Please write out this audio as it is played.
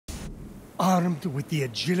Armed with the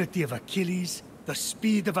agility of Achilles, the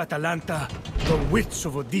speed of Atalanta, the wits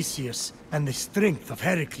of Odysseus, and the strength of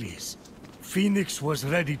Heracles, Fenyx was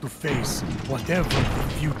ready to face whatever the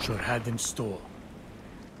future had in store.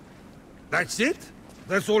 That's it?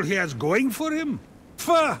 That's all he has going for him?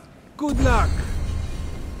 Pfah! Good luck!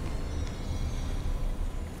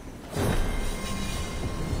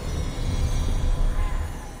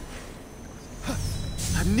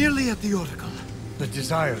 I'm nearly at the Oracle. The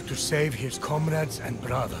desire to save his comrades and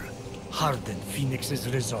brother hardened Fenyx's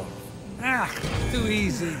resolve. Ah, too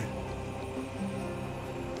easy.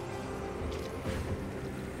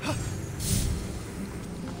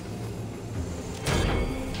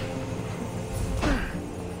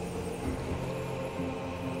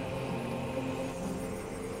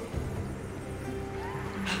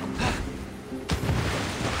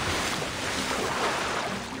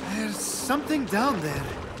 There's something down there.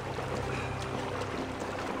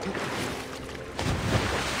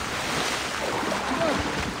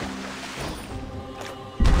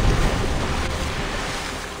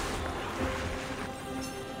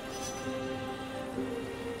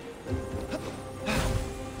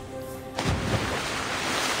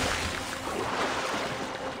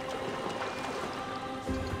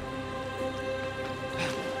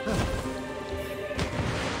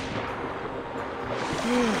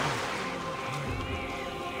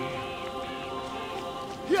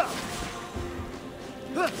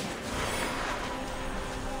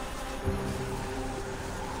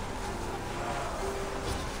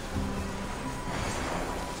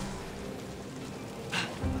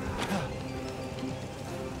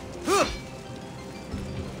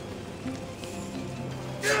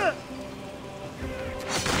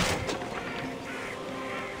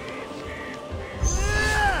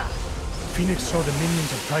 Fenyx saw the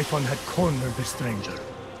minions of Typhon had cornered the stranger,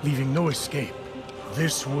 leaving no escape.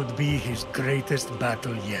 This would be his greatest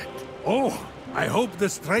battle yet. Oh, I hope the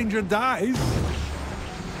stranger dies.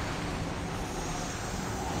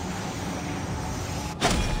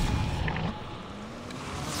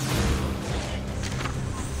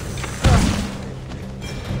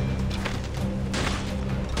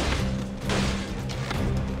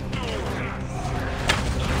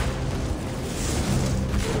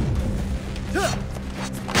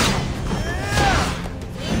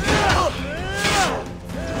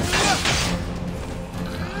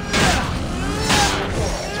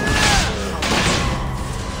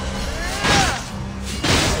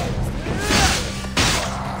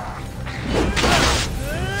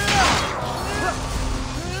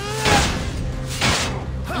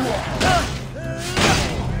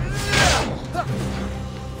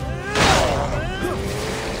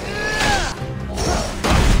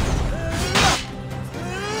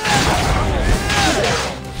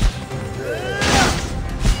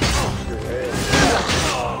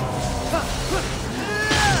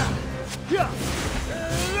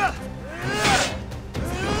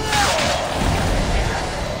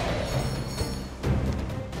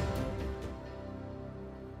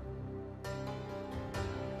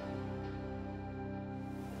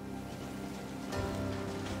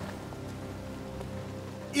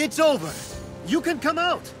 It's over. You can come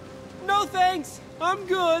out. No thanks. I'm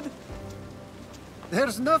good.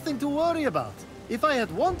 There's nothing to worry about. If I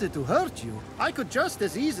had wanted to hurt you, I could just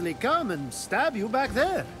as easily come and stab you back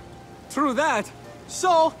there. True that.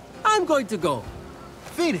 So, I'm going to go.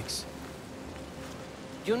 Fenyx.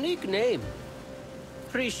 Unique name.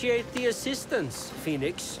 Appreciate the assistance,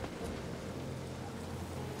 Fenyx.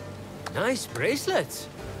 Nice bracelets.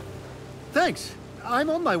 Thanks. I'm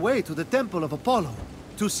on my way to the Temple of Apollo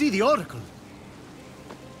to see the Oracle.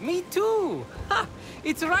 Me too. Ha!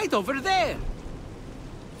 It's right over there.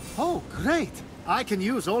 Oh, great. I can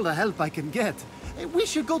use all the help I can get. We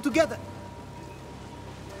should go together.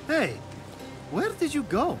 Hey, where did you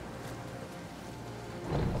go?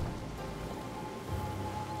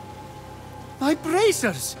 My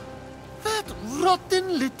bracers! That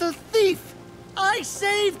rotten little thief! I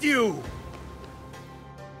saved you!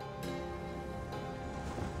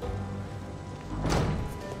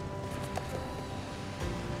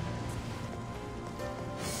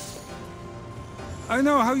 I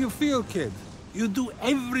know how you feel, kid. You do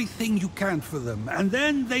everything you can for them, and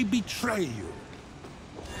then they betray you.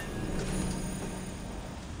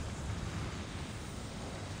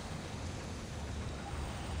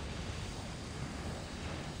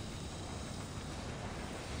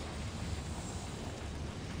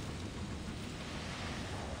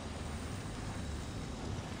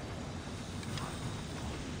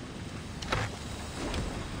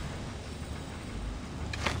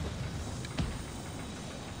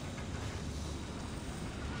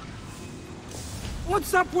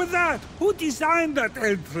 What's up with that? Who designed that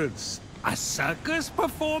entrance? A circus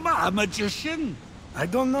performer? A magician? I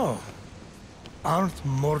don't know. Aren't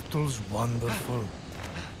mortals wonderful?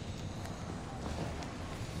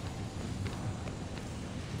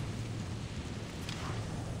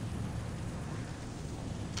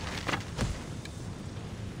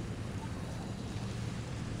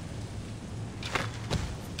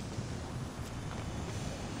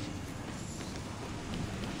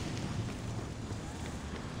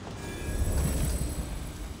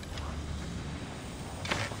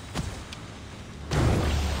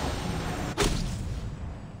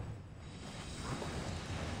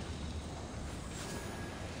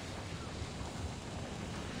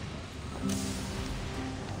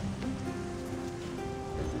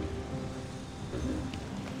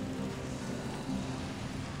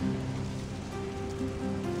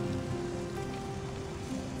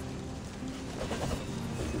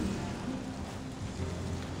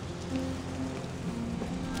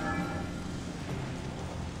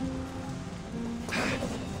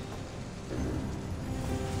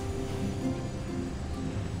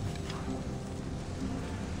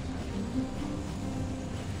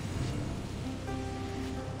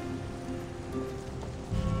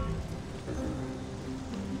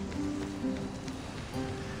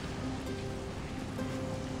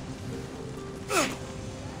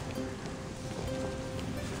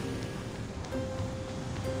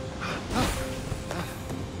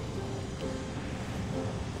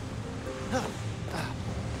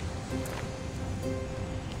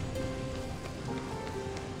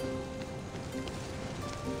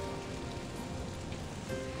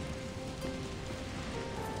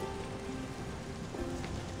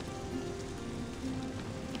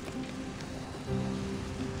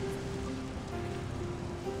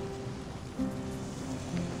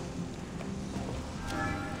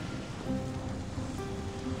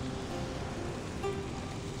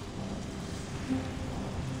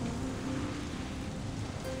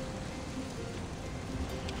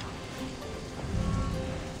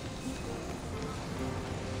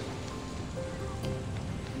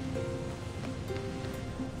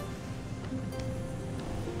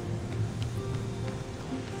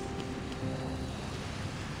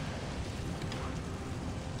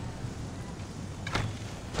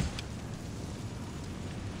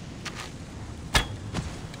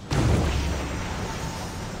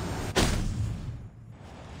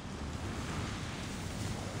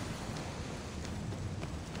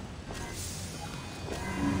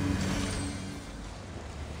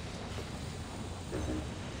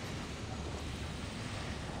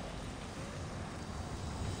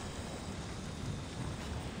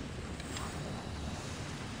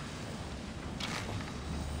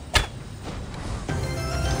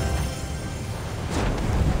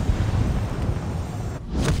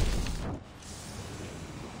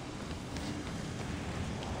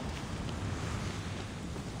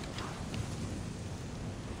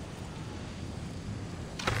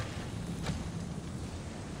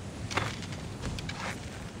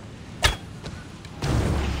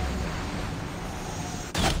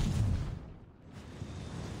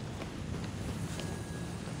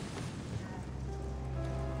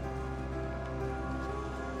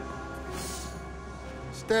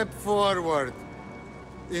 Step forward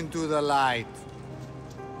into the light.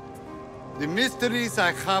 The mysteries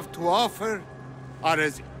I have to offer are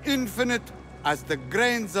as infinite as the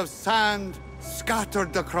grains of sand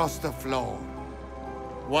scattered across the floor.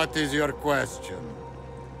 What is your question?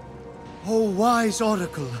 Oh, wise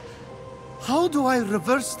Oracle, how do I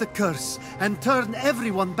reverse the curse and turn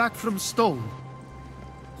everyone back from stone?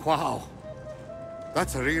 Wow.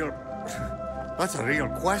 That's a real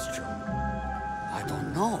question. I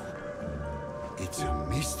don't know. It's a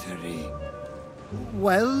mystery.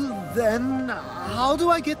 Well, then, how do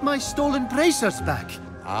I get my stolen bracers back?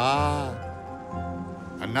 Ah,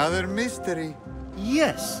 another mystery.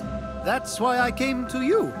 Yes, that's why I came to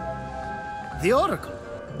you. The Oracle.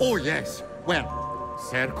 Oh, yes. Well,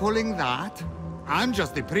 circling that, I'm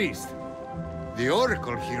just the priest. The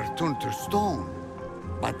Oracle here turned to stone.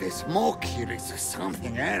 But the smoke here is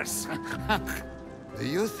something else. Do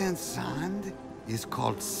you think sand is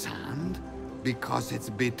called sand because it's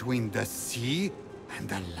between the sea and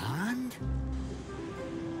the land?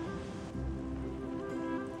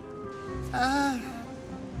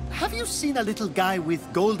 Have you seen a little guy with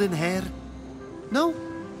golden hair? No?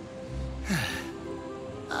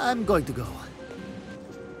 I'm going to go.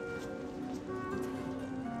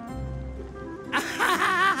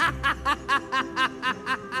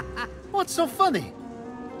 What's so funny?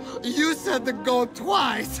 You said to go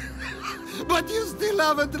twice, but you still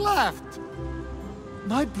haven't left.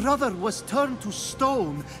 My brother was turned to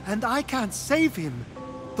stone, and I can't save him.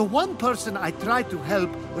 The one person I tried to help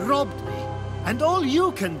robbed me, and all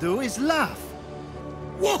you can do is laugh.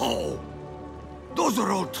 Whoa! Those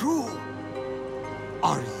are all true.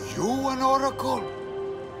 Are you an oracle?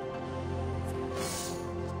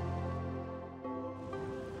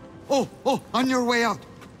 Oh, on your way out.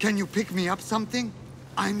 Can you pick me up something?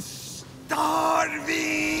 I'm starving!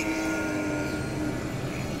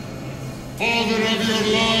 Father of your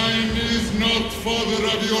line is not father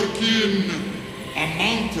of your kin. A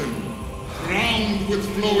mountain, crowned with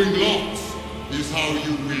flowing locks, is how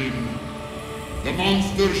you win. The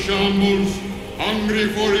monster shambles, hungry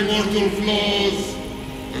for immortal flaws.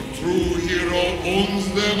 The true hero owns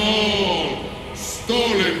them all,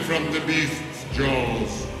 stolen from the beast's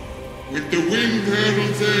jaws. With the winged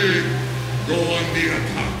herald's aid, go on the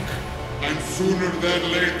attack, and sooner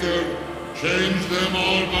than later, change them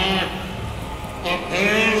all back. A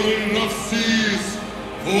pearl of seas,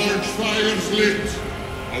 forge fires lit,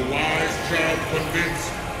 a wise child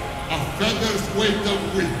convinced, a feather's weight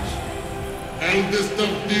of wit. Eldest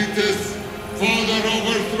of Thetis, father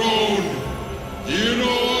overthrown,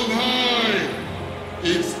 hero on high,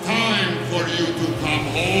 it's time for you to come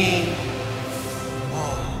home.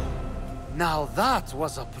 Now that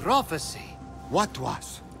was a prophecy. What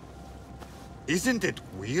was? Isn't it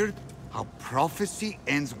weird how prophecy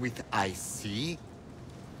ends with I see?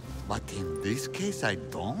 But in this case, I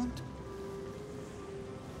don't?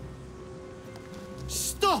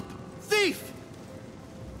 Stop! Thief!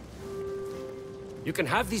 You can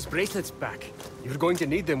have these bracelets back. You're going to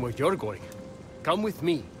need them where you're going. Come with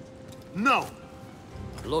me. No!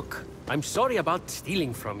 Look, I'm sorry about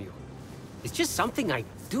stealing from you. It's just something I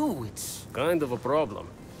do. It's kind of a problem.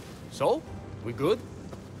 So, we good?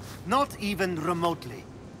 Not even remotely.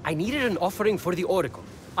 I needed an offering for the Oracle.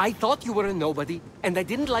 I thought you were a nobody, and I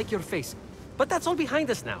didn't like your face. But that's all behind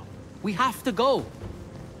us now. We have to go.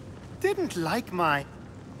 Didn't like my...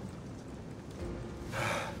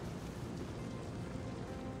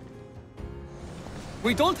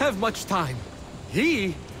 We don't have much time.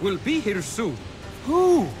 He will be here soon.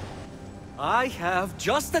 Who? I have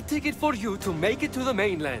just a ticket for you to make it to the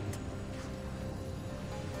mainland.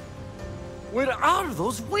 Where are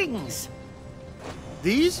those wings?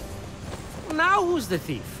 These? Now who's the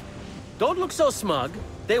thief? Don't look so smug.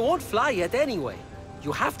 They won't fly yet anyway.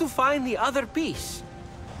 You have to find the other piece.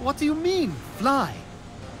 What do you mean, fly?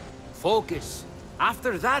 Focus.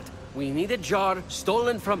 After that, we need a jar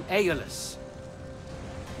stolen from Aeolus.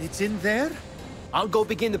 It's in there? I'll go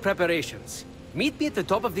begin the preparations. Meet me at the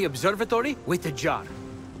top of the observatory with the jar.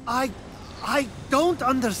 I don't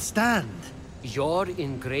understand. You're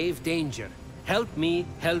in grave danger. Help me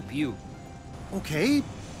help you. Okay,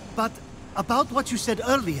 but about what you said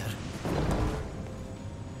earlier.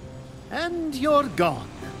 And you're gone.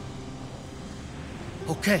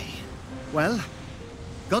 Okay, well,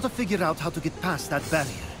 gotta figure out how to get past that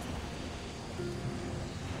barrier.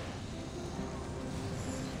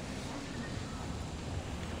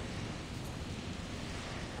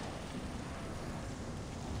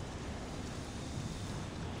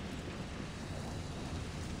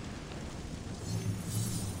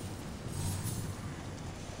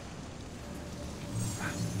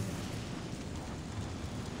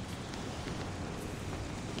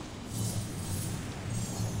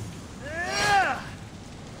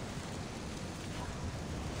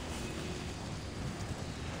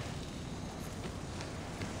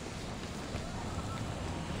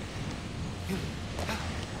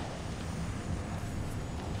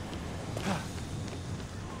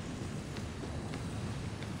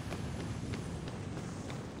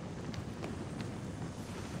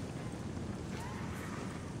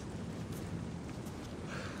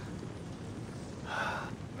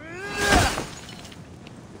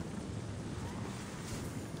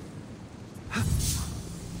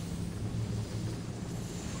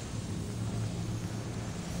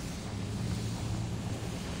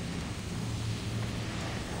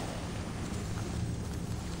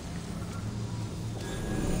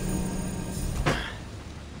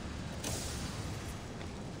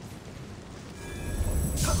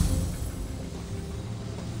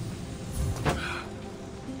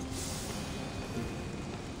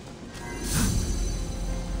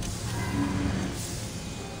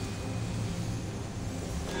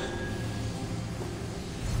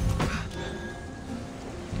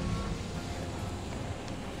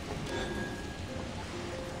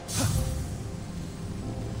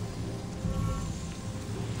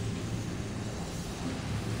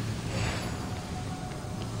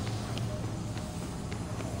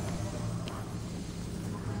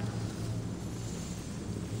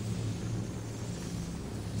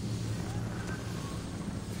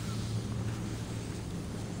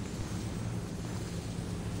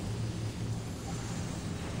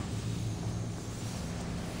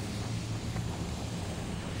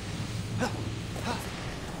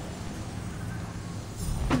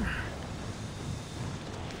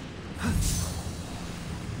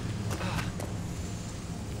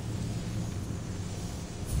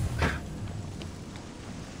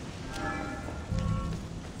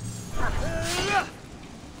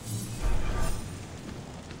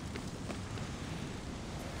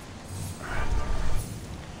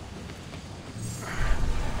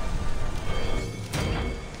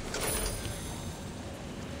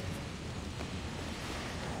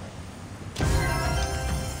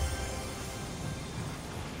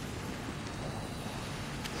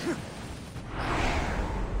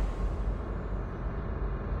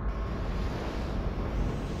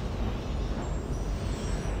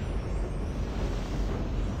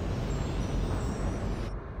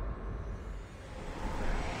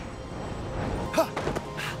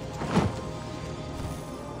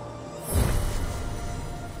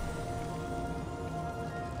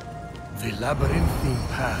 The labyrinthine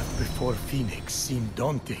path before Fenyx seemed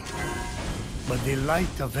daunting, but the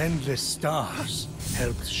light of endless stars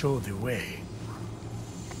helped show the way.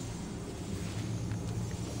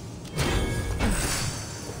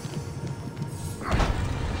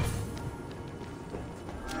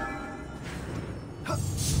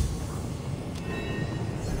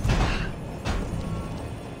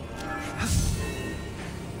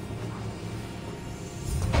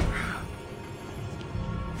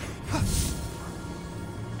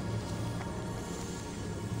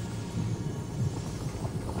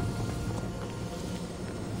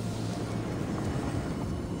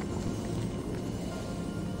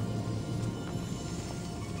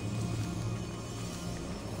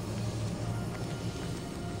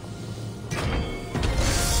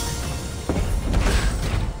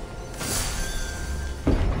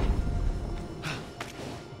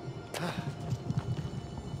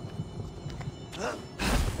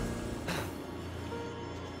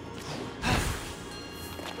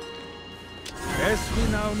 Guess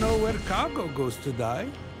we now know where cargo goes to die.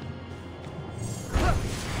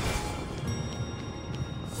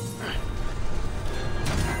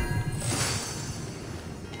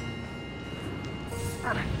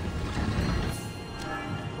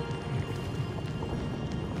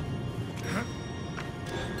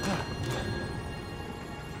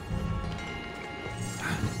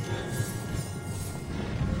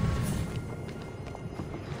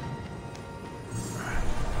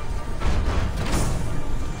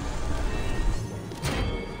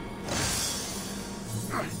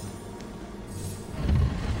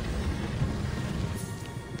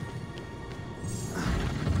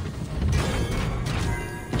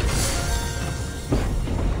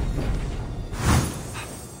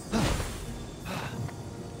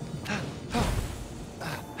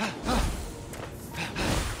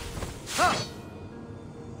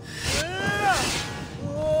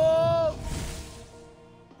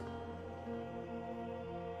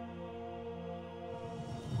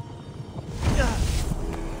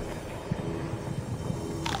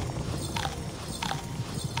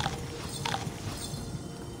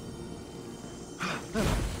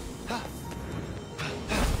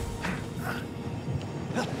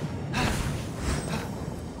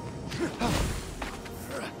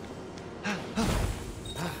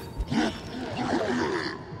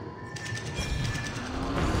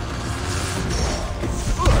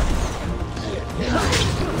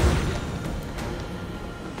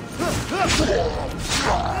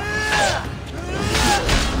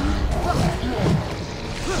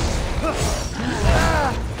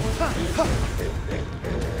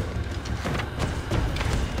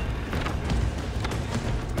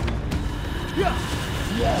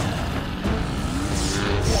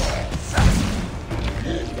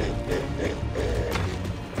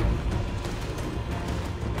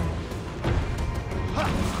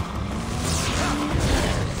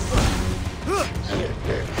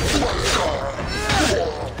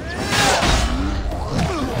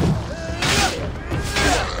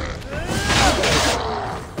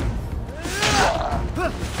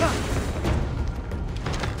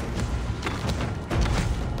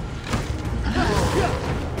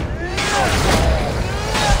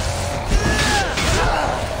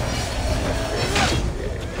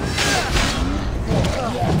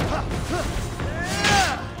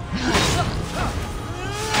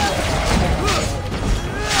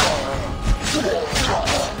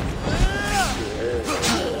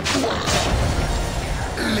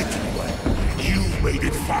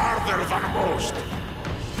 farther than most.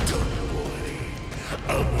 Don't worry,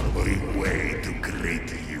 I'm on my way to great